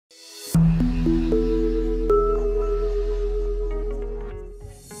Hey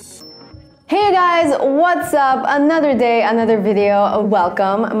guys, what's up? Another day, another video.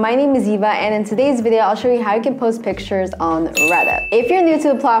 Welcome. My name is Eva, and in today's video, I'll show you how you can post pictures on Reddit. If you're new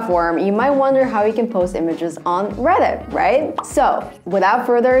to the platform, you might wonder how you can post images on Reddit, right? So, without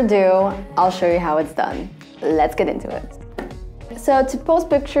further ado, I'll show you how it's done. Let's get into it. So, to post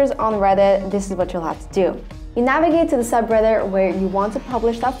pictures on Reddit, this is what you'll have to do. You navigate to the subreddit where you want to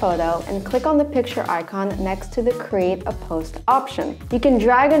publish that photo and click on the picture icon next to the Create a Post option. You can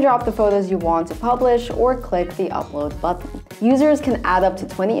drag and drop the photos you want to publish or click the Upload button. Users can add up to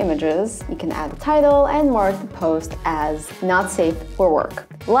 20 images. You can add a title and mark the post as not safe for work.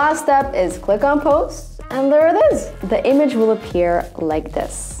 Last step is click on Post, and there it is. The image will appear like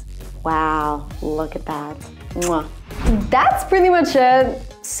this. Wow, look at that. Mwah. That's pretty much it.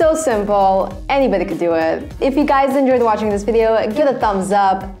 So simple, anybody could do it. If you guys enjoyed watching this video, give it a thumbs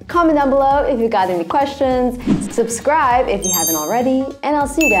up, comment down below if you got any questions, subscribe if you haven't already, and I'll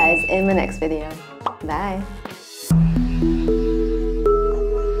see you guys in my next video. Bye.